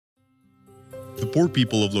The poor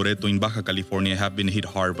people of Loreto in Baja California have been hit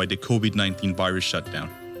hard by the COVID-19 virus shutdown,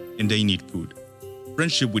 and they need food.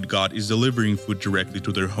 Friendship with God is delivering food directly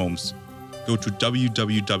to their homes. Go to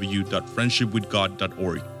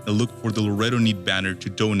www.friendshipwithgod.org and look for the Loreto Need banner to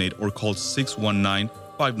donate or call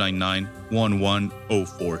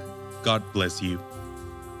 619-599-1104. God bless you.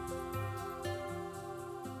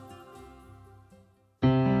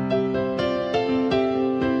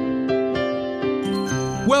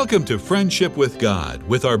 Welcome to Friendship with God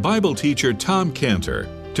with our Bible teacher Tom Cantor.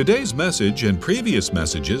 Today's message and previous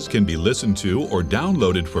messages can be listened to or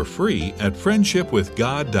downloaded for free at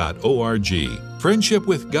friendshipwithgod.org.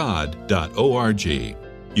 friendshipwithgod.org.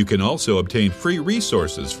 You can also obtain free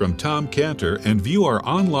resources from Tom Cantor and view our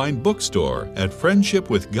online bookstore at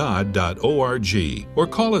friendshipwithgod.org or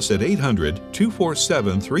call us at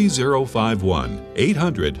 800-247-3051,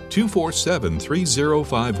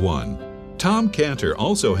 800-247-3051. Tom Cantor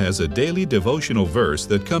also has a daily devotional verse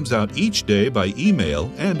that comes out each day by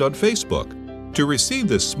email and on Facebook. To receive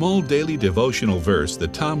this small daily devotional verse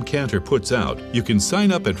that Tom Cantor puts out, you can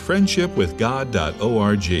sign up at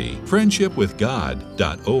friendshipwithgod.org,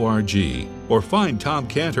 friendshipwithgod.org, or find Tom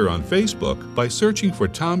Cantor on Facebook by searching for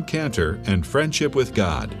Tom Cantor and Friendship with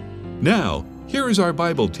God. Now, here is our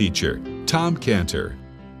Bible teacher, Tom Cantor.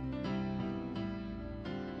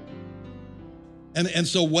 And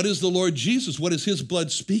so what is the Lord Jesus? What is his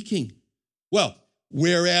blood speaking? Well,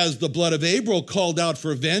 whereas the blood of Abel called out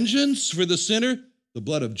for vengeance for the sinner, the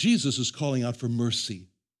blood of Jesus is calling out for mercy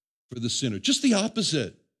for the sinner. Just the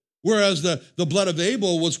opposite. Whereas the blood of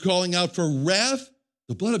Abel was calling out for wrath,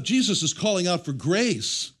 the blood of Jesus is calling out for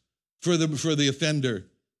grace for the offender.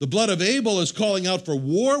 The blood of Abel is calling out for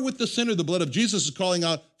war with the sinner. The blood of Jesus is calling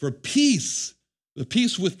out for peace, the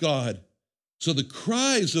peace with God. So the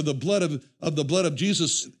cries of the blood of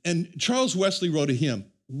Jesus, and Charles Wesley wrote a hymn,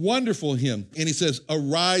 wonderful hymn, and he says,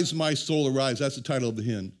 "Arise, my soul, arise." That's the title of the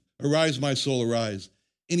hymn. "Arise, my soul, arise."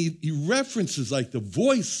 And he references like the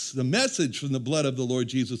voice, the message from the blood of the Lord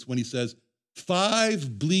Jesus when he says,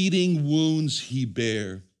 5 bleeding wounds he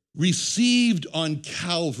bare, received on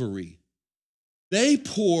Calvary. They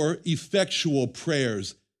pour effectual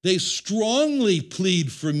prayers. They strongly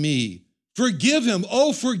plead for me. Forgive him,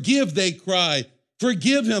 oh, forgive, they cry.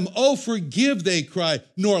 Forgive him, oh, forgive, they cry,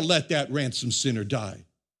 nor let that ransomed sinner die.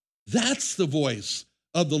 That's the voice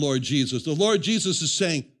of the Lord Jesus. The Lord Jesus is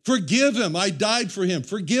saying, forgive him, I died for him.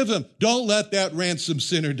 Forgive him, don't let that ransomed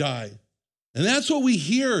sinner die. And that's what we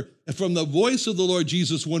hear from the voice of the Lord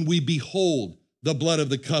Jesus when we behold the blood of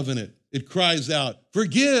the covenant. It cries out,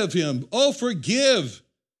 forgive him, oh, forgive,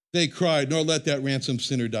 they cried, nor let that ransomed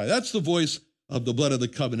sinner die. That's the voice of the blood of the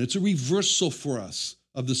covenant. It's a reversal for us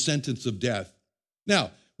of the sentence of death.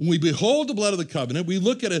 Now, when we behold the blood of the covenant, we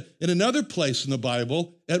look at it in another place in the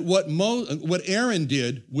Bible at what Aaron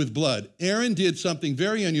did with blood. Aaron did something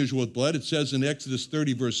very unusual with blood. It says in Exodus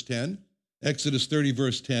 30, verse 10,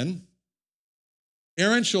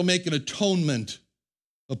 Aaron shall make an atonement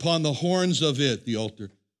upon the horns of it, the altar,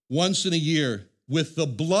 once in a year with the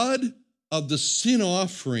blood of the sin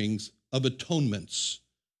offerings of atonements.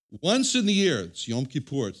 Once in the year, it's Yom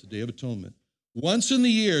Kippur, it's the Day of Atonement. Once in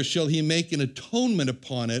the year shall he make an atonement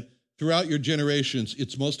upon it throughout your generations.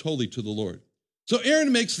 It's most holy to the Lord. So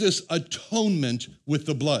Aaron makes this atonement with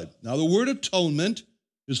the blood. Now the word atonement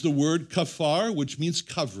is the word kafar, which means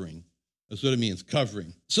covering. That's what it means,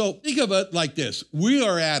 covering. So think of it like this. We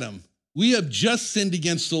are Adam. We have just sinned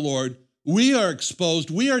against the Lord. We are exposed.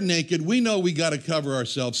 We are naked. We know we got to cover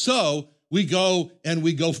ourselves. So we go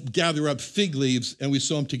gather up fig leaves and we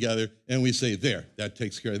sew them together and we say, there, that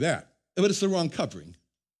takes care of that. But it's the wrong covering.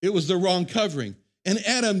 It was the wrong covering. And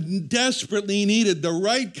Adam desperately needed the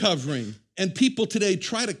right covering. And people today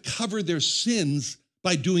try to cover their sins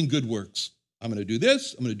by doing good works. I'm going to do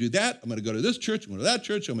this. I'm going to do that. I'm going to go to this church. I'm going to that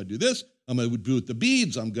church. I'm going to do this. I'm going to do with the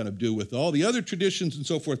beads. I'm going to do with all the other traditions and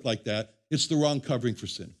so forth like that. It's the wrong covering for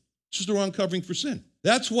sin. It's just the wrong covering for sin.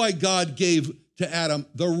 That's why God gave to Adam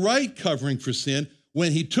the right covering for sin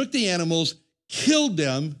when he took the animals, killed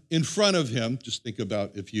them in front of him. Just think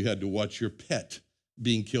about if you had to watch your pet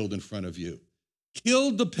being killed in front of you.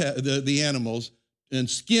 Killed the animals and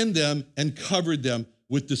skinned them and covered them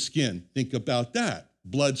with the skin. Think about that.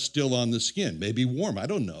 Blood still on the skin, maybe warm, I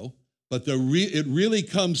don't know. But it really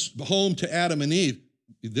comes home to Adam and Eve.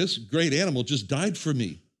 This great animal just died for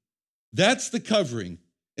me. That's the covering.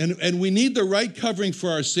 And we need the right covering for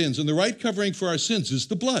our sins. And the right covering for our sins is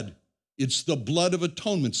the blood. It's the blood of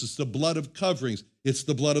atonements. It's the blood of coverings. It's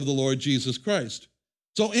the blood of the Lord Jesus Christ.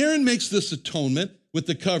 So Aaron makes this atonement with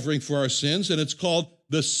the covering for our sins, and it's called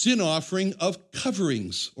the sin offering of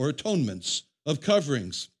coverings or atonements of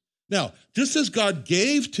coverings. Now, just as God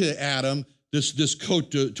gave to Adam this coat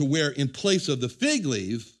to wear in place of the fig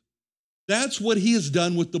leaf, that's what he has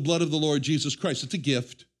done with the blood of the Lord Jesus Christ. It's a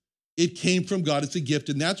gift. It came from God. It's a gift.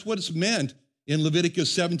 And that's what it's meant in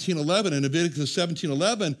Leviticus 17:11. In Leviticus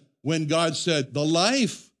 17:11, when God said, the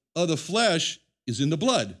life of the flesh is in the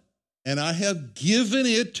blood, and I have given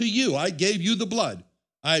it to you. I gave you the blood.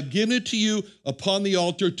 I've given it to you upon the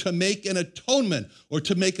altar to make an atonement or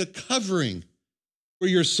to make a covering for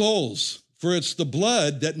your souls. For it's the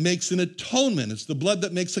blood that makes an atonement. It's the blood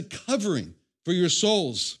that makes a covering for your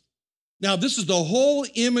souls. Now, this is the whole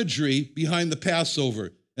imagery behind the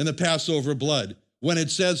Passover and the Passover blood. When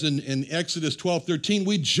it says in Exodus 12:13,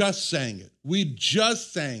 we just sang it. We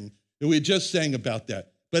just sang about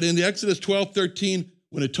that. But in the Exodus 12:13,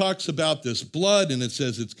 when it talks about this blood and it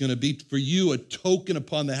says it's going to be for you a token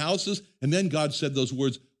upon the houses, and then God said those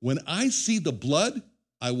words, when I see the blood,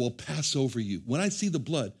 I will pass over you. When I see the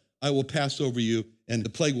blood, I will pass over you, and the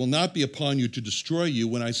plague will not be upon you to destroy you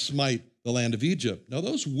when I smite the land of Egypt. Now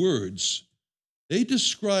those words, they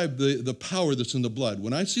describe the power that's in the blood.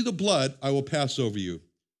 When I see the blood, I will pass over you.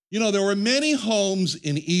 You know, there were many homes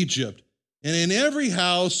in Egypt, and in every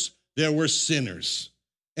house there were sinners.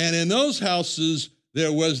 And in those houses,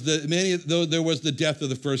 there was the death of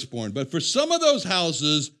the firstborn. But for some of those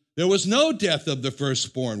houses, there was no death of the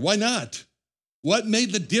firstborn. Why not? What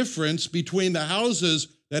made the difference between the houses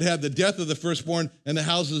that had the death of the firstborn and the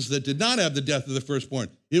houses that did not have the death of the firstborn?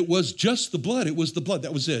 It was just the blood. It was the blood.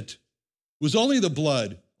 That was it. It was only the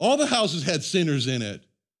blood. All the houses had sinners in it.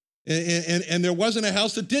 And there wasn't a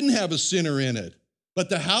house that didn't have a sinner in it. But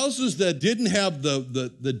the houses that didn't have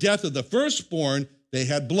the death of the firstborn, they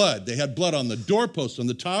had blood. They had blood on the doorpost, on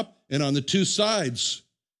the top and on the two sides.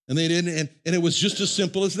 And it was just as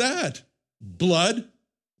simple as that. Blood,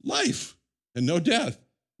 life, and no death.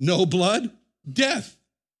 No blood, death.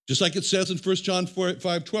 Just like it says in 1 John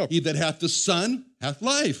 5:12, he that hath the Son hath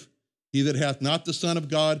life. He that hath not the Son of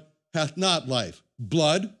God hath not life.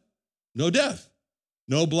 Blood, no death.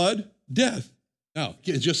 No blood, death. Now,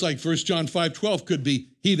 just like 1 John 5:12 could be,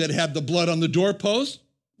 he that had the blood on the doorpost,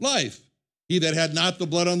 life. He that had not the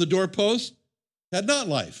blood on the doorpost had not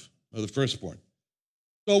life, or the firstborn.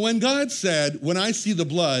 So when God said, when I see the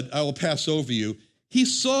blood, I will pass over you, he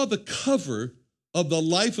saw the cover of the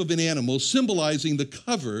life of an animal, symbolizing the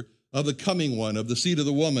cover of the coming one, of the seed of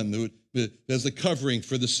the woman, as the covering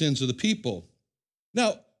for the sins of the people.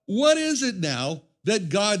 Now, what is it now that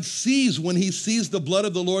God sees when he sees the blood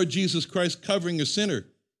of the Lord Jesus Christ covering a sinner?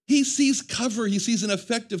 He sees cover. He sees an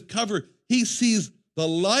effective cover. He sees the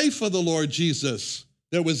life of the Lord Jesus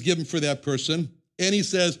that was given for that person, and he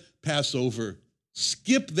says, pass over.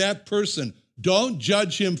 Skip that person. Don't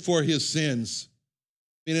judge him for his sins.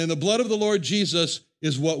 And in the blood of the Lord Jesus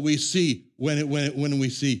is what we see when we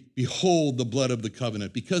see, behold the blood of the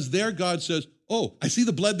covenant. Because there God says, oh, I see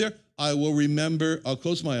the blood there. I will remember, I'll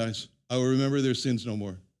close my eyes. I will remember their sins no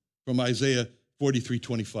more. From Isaiah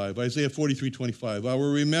 43:25. Isaiah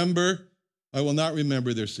 43:25. I will not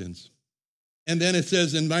remember their sins. And then it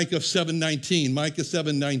says in Micah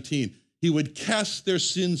 7:19, he would cast their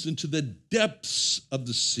sins into the depths of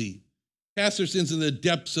the sea. Cast their sins in the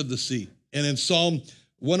depths of the sea. And in Psalm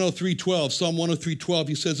 103:12,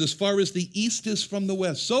 he says, as far as the east is from the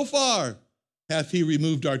west, so far hath he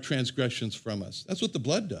removed our transgressions from us. That's what the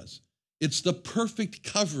blood does. It's the perfect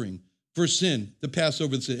covering for sin, to pass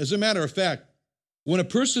over the sin. As a matter of fact, when a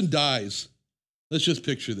person dies, let's just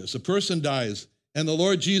picture this. A person dies, and the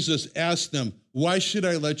Lord Jesus asked them, why should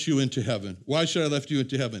I let you into heaven? Why should I let you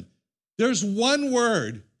into heaven? There's one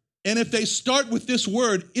word, and if they start with this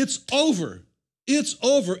word, it's over. It's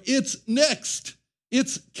over. It's next.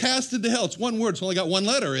 It's cast into hell. It's one word. It's only got one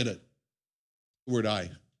letter in it. The word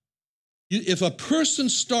I. If a person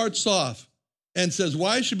starts off and says,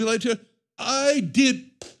 why should I be let you? I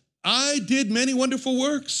did many wonderful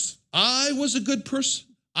works. I was a good person.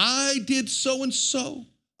 I did so and so.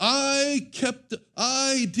 That's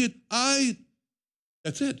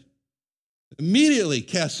it. Immediately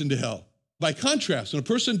cast into hell. By contrast, when a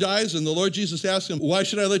person dies and the Lord Jesus asks him, why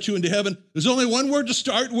should I let you into heaven? There's only one word to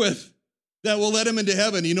start with that will let him into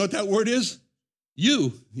heaven. You know what that word is?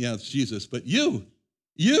 You. Yeah, it's Jesus, but you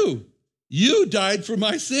died for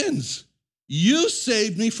my sins. You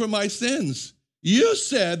saved me from my sins. You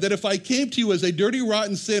said that if I came to you as a dirty,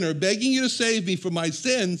 rotten sinner, begging you to save me from my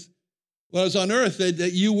sins while I was on earth,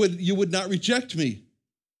 that you would not reject me.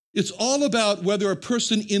 It's all about whether a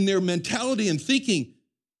person in their mentality and thinking,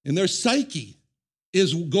 in their psyche,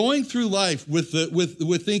 is going through life with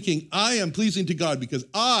thinking, I am pleasing to God because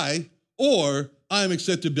I am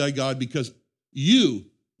accepted by God because you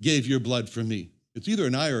gave your blood for me. It's either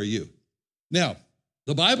an I or a you. Now,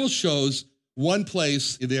 the Bible shows one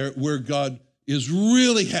place there where God is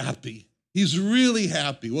really happy. He's really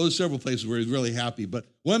happy. Well, there's several places where he's really happy, but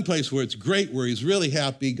one place where it's great, where he's really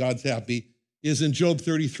happy, God's happy, is in Job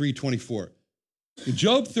 33:24. In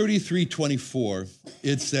Job 33:24,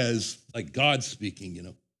 it says, like God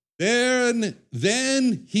speaking,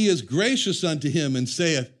 Then he is gracious unto him and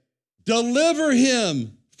saith, deliver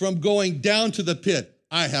him from going down to the pit.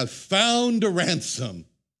 I have found a ransom.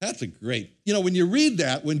 That's a great, when you read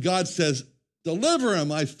that, when God says, deliver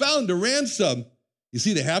him, I found a ransom. You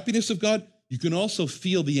see the happiness of God? You can also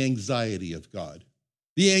feel the anxiety of God.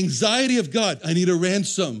 The anxiety of God, I need a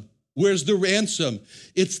ransom. Where's the ransom?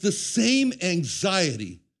 It's the same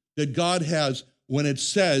anxiety that God has when it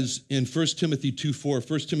says in 1 Timothy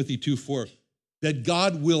 2:4, that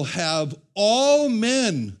God will have all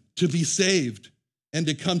men to be saved and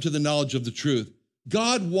to come to the knowledge of the truth.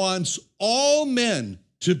 God wants all men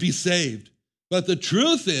to be saved. But the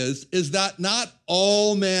truth is that not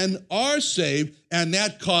all men are saved, and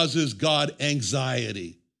that causes God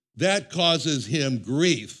anxiety. That causes him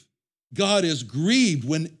grief. God is grieved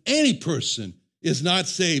when any person is not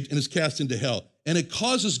saved and is cast into hell. And it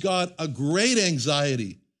causes God a great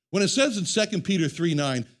anxiety. When it says in 2 Peter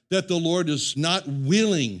 3:9 that the Lord is not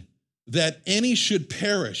willing that any should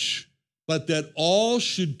perish, but that all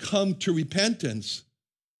should come to repentance.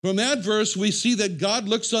 From that verse, we see that God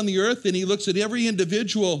looks on the earth and he looks at every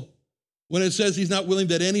individual. When it says he's not willing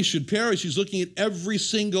that any should perish, he's looking at every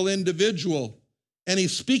single individual. And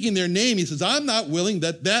he's speaking their name. He says, I'm not willing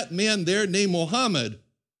that that man there named Muhammad,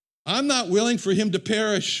 I'm not willing for him to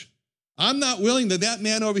perish. I'm not willing that that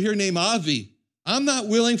man over here named Avi, I'm not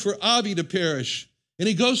willing for Avi to perish. And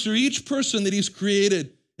he goes through each person that he's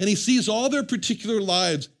created, and he sees all their particular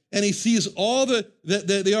lives, and he sees all that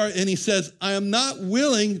they are, and he says, I am not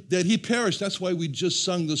willing that he perish. That's why we just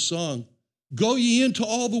sung the song. Go ye into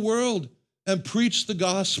all the world and preach the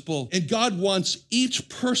gospel. And God wants each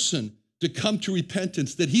person to come to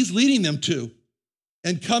repentance that he's leading them to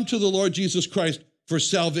and come to the Lord Jesus Christ for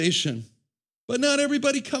salvation. But not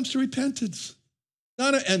everybody comes to repentance.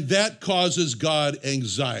 And that causes God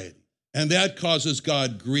anxiety, and that causes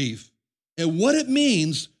God grief. And what it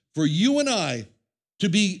means for you and I to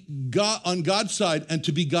be God, on God's side, and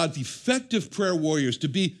to be God's effective prayer warriors, to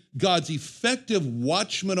be God's effective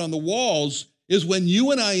watchmen on the walls, is when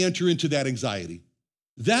you and I enter into that anxiety.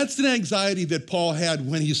 That's an anxiety that Paul had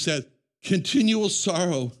when he said, continual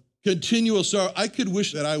sorrow, continual sorrow. I could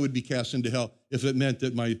wish that I would be cast into hell if it meant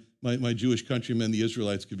that my Jewish countrymen, the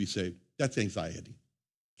Israelites, could be saved. That's anxiety.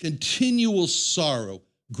 Continual sorrow,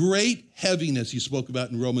 great heaviness he spoke about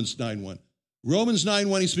in Romans 9:1. Romans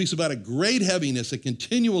 9:1, he speaks about a great heaviness, a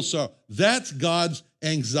continual sorrow. That's God's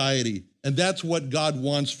anxiety. And that's what God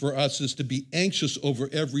wants for us, is to be anxious over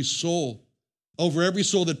every soul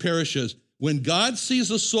that perishes. When God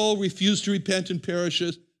sees a soul refuse to repent and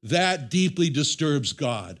perishes, that deeply disturbs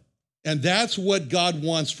God. And that's what God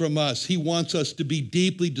wants from us. He wants us to be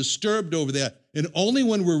deeply disturbed over that. And only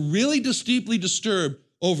when we're really deeply disturbed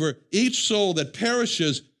over each soul that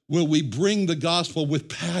perishes will we bring the gospel with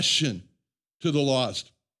passion to the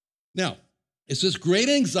lost. Now, it's this great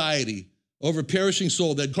anxiety over perishing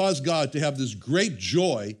soul that caused God to have this great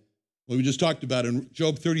joy, what we just talked about in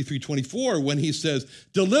Job 33:24, when he says,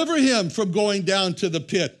 deliver him from going down to the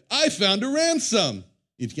pit. I found a ransom.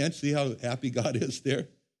 You can't see how happy God is there?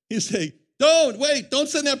 He's saying, don't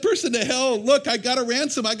send that person to hell. Look, I got a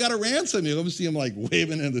ransom. You let me see him like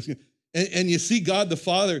waving in this. And you see God the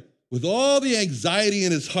Father with all the anxiety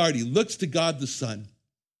in his heart. He looks to God the Son.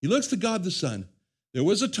 There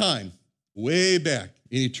was a time way back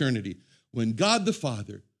in eternity when God the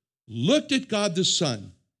Father looked at God the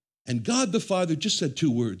Son, and God the Father just said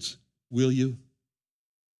 2 words, will you?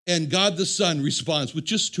 And God the Son responds with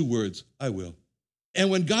just 2 words, I will. And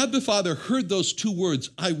when God the Father heard those 2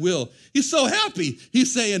 words, I will, he's so happy.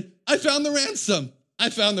 He's saying, I found the ransom.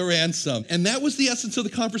 And that was the essence of the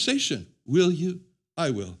conversation. Will you?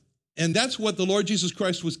 I will. And that's what the Lord Jesus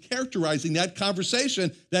Christ was characterizing, that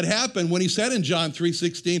conversation that happened when he said in John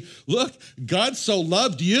 3:16, look, God so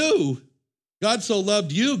loved you. God so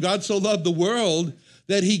loved the world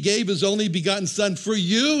that he gave his only begotten Son for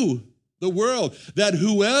you, the world, that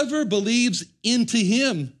whoever believes into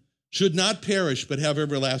him should not perish but have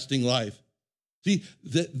everlasting life. See,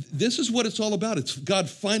 this is what it's all about. It's God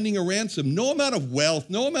finding a ransom. No amount of wealth,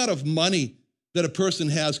 no amount of money that a person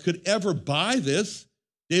has could ever buy this.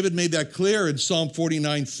 David made that clear in Psalm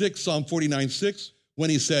 49:6, when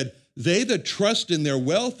he said, they that trust in their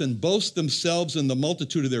wealth and boast themselves in the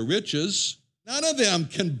multitude of their riches, none of them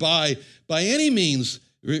can buy by any means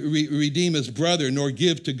redeem his brother, nor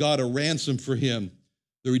give to God a ransom for him.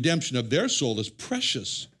 The redemption of their soul is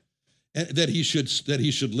precious, and that he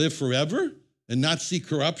should live forever and not see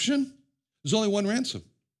corruption. There's only one ransom.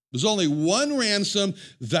 There's only one ransom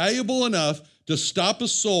valuable enough to stop a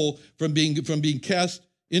soul from being cast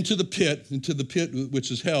into the pit,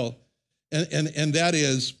 which is hell, and that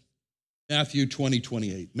is Matthew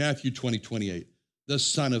 20:28. Matthew 20:28. The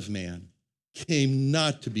Son of Man came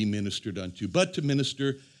not to be ministered unto, but to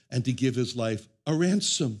minister and to give his life a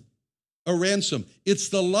ransom. A ransom. It's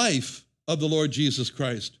the life of the Lord Jesus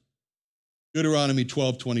Christ. Deuteronomy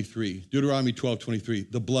 12:23. Deuteronomy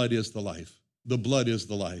 12:23. The blood is the life. The blood is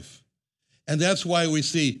the life. And that's why we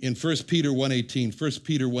see in 1 Peter 1:18, 1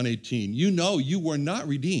 Peter 1:18, you know you were not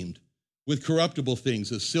redeemed with corruptible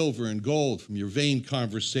things as silver and gold from your vain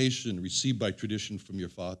conversation received by tradition from your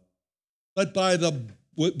father, but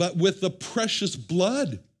with the precious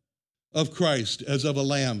blood of Christ as of a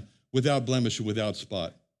lamb without blemish and without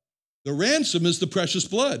spot. The ransom is the precious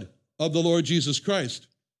blood of the Lord Jesus Christ.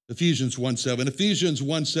 Ephesians 1:7. Ephesians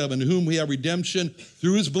 1:7, in whom we have redemption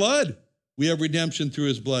through his blood. We have redemption through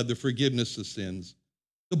his blood, the forgiveness of sins.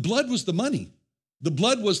 The blood was the money. The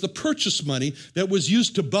blood was the purchase money that was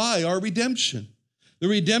used to buy our redemption. The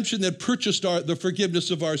redemption that purchased the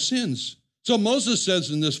forgiveness of our sins. So Moses says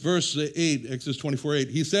in this verse 8, Exodus 24:8,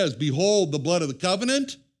 he says, behold the blood of the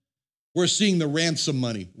covenant. We're seeing the ransom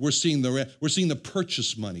money. We're seeing the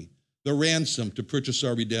purchase money, the ransom to purchase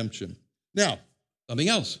our redemption. Now, something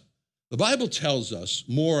else. The Bible tells us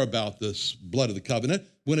more about this blood of the covenant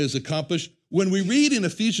when it is accomplished. When we read in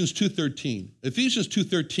Ephesians 2:13, Ephesians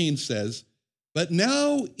 2:13 says, but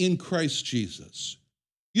now in Christ Jesus,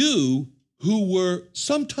 you who were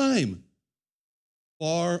sometime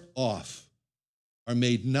far off are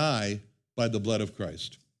made nigh by the blood of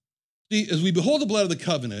Christ. See, as we behold the blood of the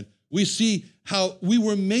covenant, we see how we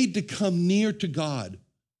were made to come near to God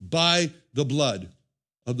by the blood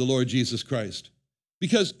of the Lord Jesus Christ.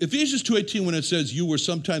 Because Ephesians 2:18, when it says you were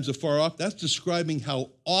sometimes afar off, that's describing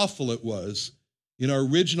how awful it was in our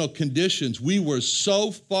original conditions. We were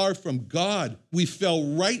so far from God. We fell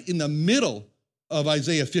right in the middle of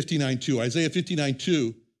Isaiah 59:2. Isaiah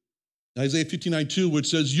 59:2, which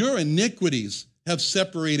says, your iniquities have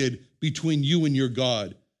separated between you and your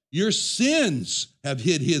God. Your sins have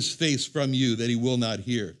hid his face from you that he will not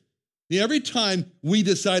hear. Every time we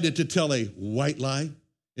decided to tell a white lie,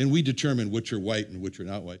 and we determine which are white and which are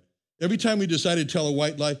not white, every time we decided to tell a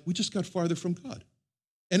white lie, we just got farther from God.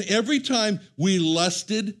 And every time we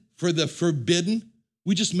lusted for the forbidden,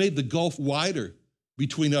 we just made the gulf wider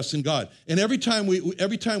between us and God. And every time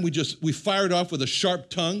we fired off with a sharp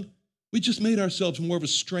tongue, we just made ourselves more of a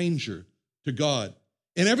stranger to God.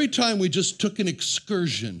 And every time we just took an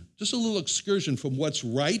excursion, just a little excursion from what's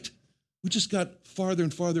right, we just got farther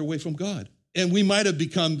and farther away from God. And we might have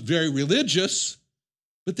become very religious,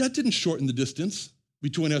 but that didn't shorten the distance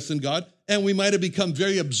between us and God. And we might have become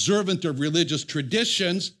very observant of religious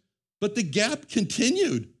traditions, but the gap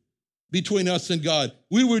continued between us and God.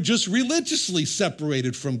 We were just religiously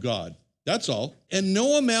separated from God. That's all. And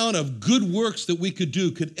no amount of good works that we could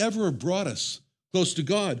do could ever have brought us close to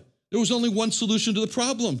God. There was only one solution to the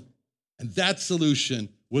problem, and that solution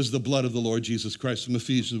was the blood of the Lord Jesus Christ. From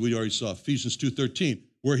Ephesians, we already saw Ephesians 2:13,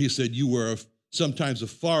 where he said, you were sometimes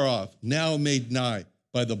afar off, now made nigh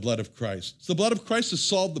by the blood of Christ. So the blood of Christ has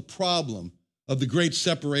solved the problem of the great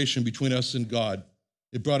separation between us and God.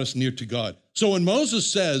 It brought us near to God. So when Moses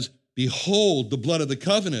says, behold the blood of the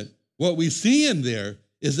covenant, what we see in there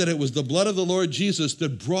is that it was the blood of the Lord Jesus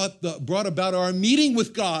that brought about our meeting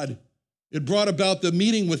with God. It brought about the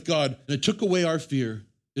meeting with God, and it took away our fear.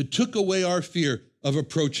 It took away our fear of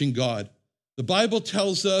approaching God. The Bible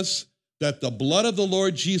tells us that the blood of the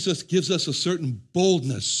Lord Jesus gives us a certain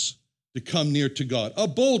boldness to come near to God, a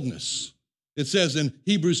boldness. It says in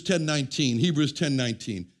Hebrews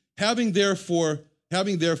 10:19, having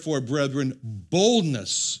therefore, brethren,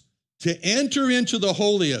 boldness to enter into the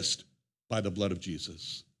holiest by the blood of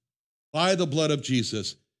Jesus. By the blood of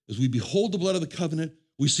Jesus. As we behold the blood of the covenant,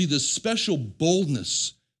 we see this special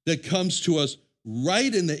boldness that comes to us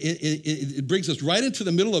right it brings us right into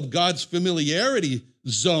the middle of God's familiarity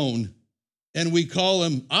zone. And we call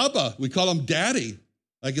him Abba, we call him Daddy.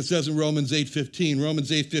 Like it says in Romans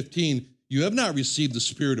 8:15, you have not received the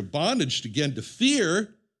spirit of bondage again to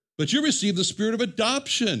fear, but you received the spirit of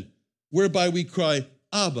adoption, whereby we cry,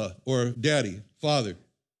 Abba, or Daddy, Father.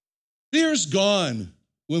 Fear's gone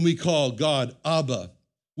when we call God Abba.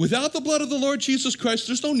 Without the blood of the Lord Jesus Christ,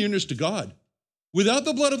 there's no nearness to God. Without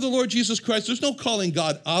the blood of the Lord Jesus Christ, there's no calling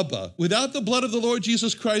God Abba. Without the blood of the Lord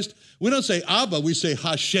Jesus Christ, we don't say Abba, we say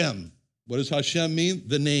Hashem. What does Hashem mean?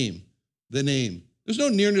 The name. The name. There's no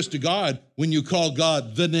nearness to God when you call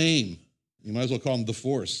God the name. You might as well call him the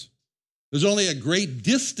force. There's only a great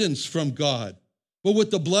distance from God. But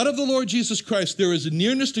with the blood of the Lord Jesus Christ, there is a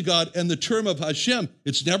nearness to God, and the term of Hashem,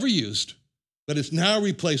 it's never used, but it's now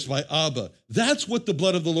replaced by Abba. That's what the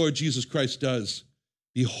blood of the Lord Jesus Christ does.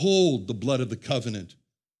 Behold the blood of the covenant.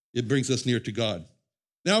 It brings us near to God.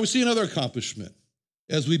 Now we see another accomplishment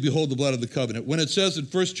as we behold the blood of the covenant. When it says in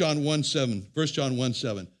 1 John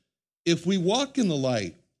 1:7, if we walk in the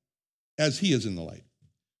light as he is in the light,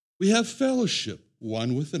 we have fellowship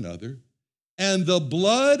one with another, and the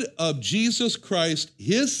blood of Jesus Christ,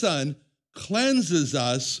 his Son, cleanses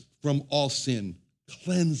us from all sin.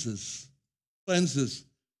 Cleanses.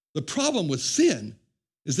 The problem with sin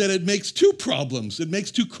is that it makes two problems. It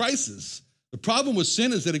makes two crises. The problem with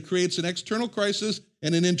sin is that it creates an external crisis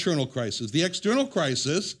and an internal crisis. The external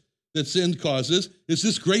crisis that sin causes is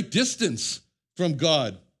this great distance from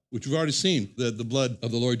God, which we've already seen that the blood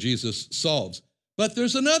of the Lord Jesus solves. But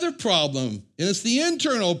there's another problem, and it's the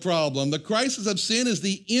internal problem. The crisis of sin is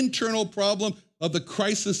the internal problem of the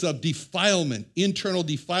crisis of defilement, internal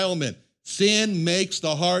defilement. Sin makes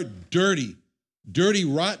the heart dirty,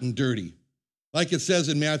 rotten dirty. Like it says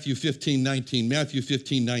in Matthew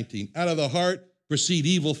 15:19, out of the heart proceed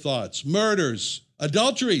evil thoughts, murders,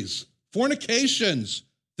 adulteries, fornications,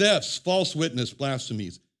 thefts, false witness,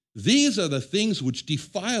 blasphemies. These are the things which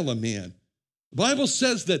defile a man. The Bible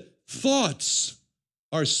says that thoughts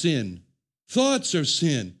are sin. Thoughts are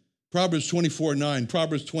sin. Proverbs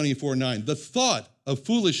 24:9. The thought of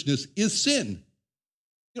foolishness is sin.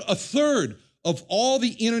 A third of all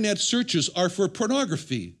the internet searches are for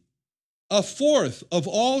pornography. A fourth of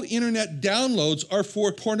all internet downloads are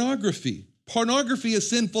for pornography. Pornography is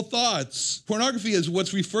sinful thoughts. Pornography is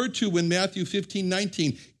what's referred to in Matthew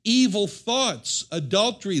 15:19. Evil thoughts,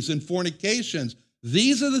 adulteries, and fornications.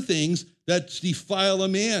 These are the things that defile a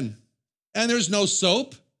man. And there's no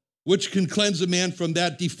soap which can cleanse a man from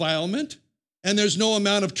that defilement. And there's no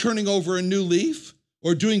amount of turning over a new leaf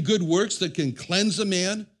or doing good works that can cleanse a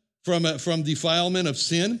man from defilement of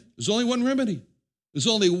sin. There's only one remedy. There's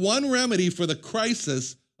only one remedy for the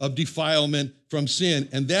crisis of defilement from sin,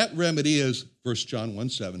 and that remedy is 1 John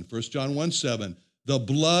 1:7. The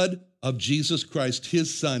blood of Jesus Christ,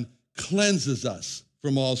 his Son, cleanses us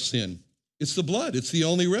from all sin. It's the blood. It's the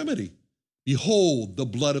only remedy. Behold the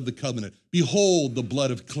blood of the covenant. Behold the blood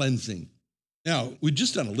of cleansing. Now, we've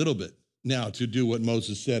just done a little bit now to do what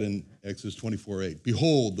Moses said in Exodus 24:8.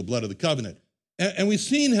 Behold the blood of the covenant. And we've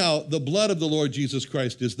seen how the blood of the Lord Jesus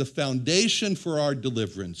Christ is the foundation for our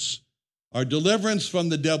deliverance from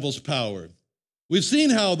the devil's power. We've seen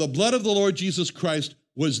how the blood of the Lord Jesus Christ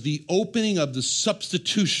was the opening of the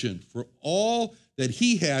substitution for all that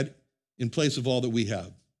he had in place of all that we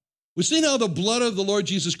have. We've seen how the blood of the Lord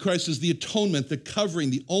Jesus Christ is the atonement, the covering,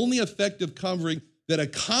 the only effective covering that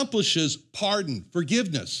accomplishes pardon,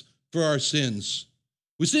 forgiveness for our sins.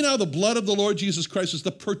 We've seen how the blood of the Lord Jesus Christ is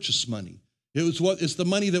the purchase money. It's the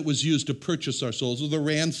money that was used to purchase our souls, or the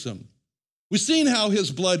ransom. We've seen how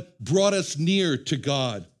his blood brought us near to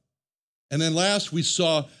God. And then last, we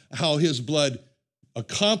saw how his blood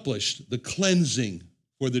accomplished the cleansing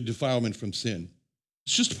for the defilement from sin.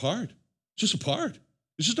 It's just a part. It's just a part.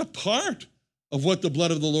 It's just a part of what the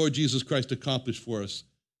blood of the Lord Jesus Christ accomplished for us.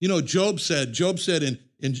 You know, Job said in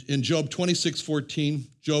Job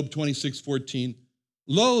 26:14,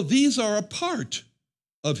 lo, these are a part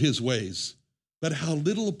of his ways, but how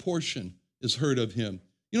little a portion is heard of him.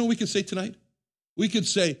 You know what we could say tonight? We could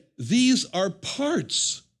say, these are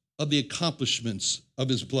parts of the accomplishments of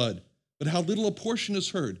his blood, but how little a portion is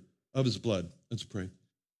heard of his blood. Let's pray.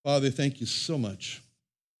 Father, thank you so much for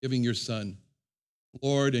giving your Son,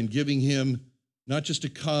 Lord, and giving him not just to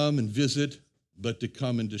come and visit, but to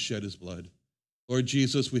come and to shed his blood. Lord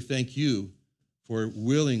Jesus, we thank you for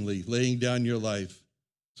willingly laying down your life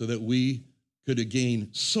so that we could gain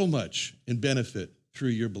so much and benefit through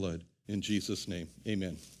your blood. In Jesus' name,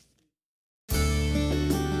 amen.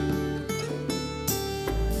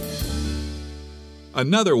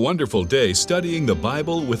 Another wonderful day studying the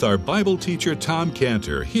Bible with our Bible teacher Tom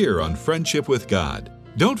Cantor here on Friendship with God.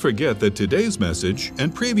 Don't forget that today's message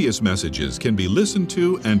and previous messages can be listened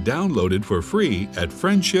to and downloaded for free at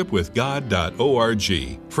friendshipwithgod.org.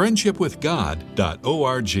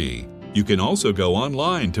 friendshipwithgod.org. You can also go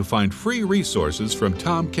online to find free resources from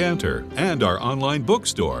Tom Cantor and our online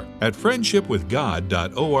bookstore at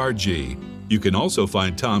friendshipwithgod.org. You can also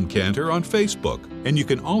find Tom Cantor on Facebook, and you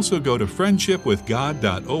can also go to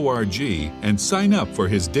friendshipwithgod.org and sign up for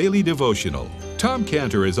his daily devotional. Tom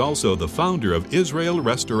Cantor is also the founder of Israel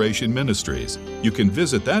Restoration Ministries. You can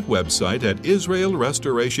visit that website at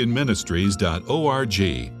israelrestorationministries.org.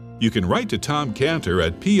 You can write to Tom Cantor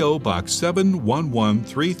at P.O. Box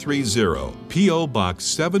 711330, P.O. Box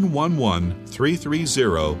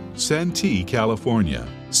 711330, Santee, California.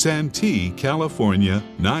 Santee, California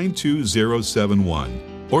 92071.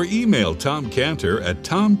 Or email Tom Cantor at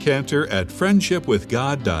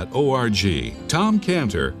tomcantor@friendshipwithgod.org. Tom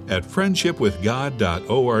Cantor at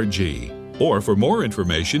friendshipwithgod.org. Or for more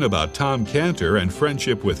information about Tom Cantor and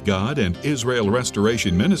Friendship with God and Israel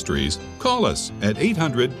Restoration Ministries, call us at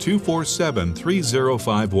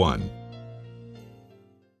 800-247-3051.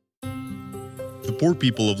 The poor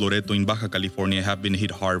people of Loreto in Baja California have been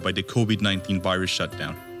hit hard by the COVID-19 virus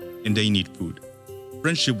shutdown, and they need food.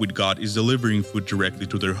 Friendship with God is delivering food directly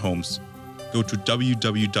to their homes. Go to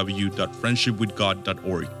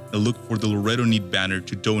www.friendshipwithgod.org and look for the Loreto Need banner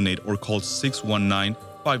to donate or call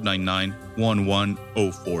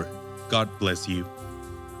 619-599-1104. God bless you.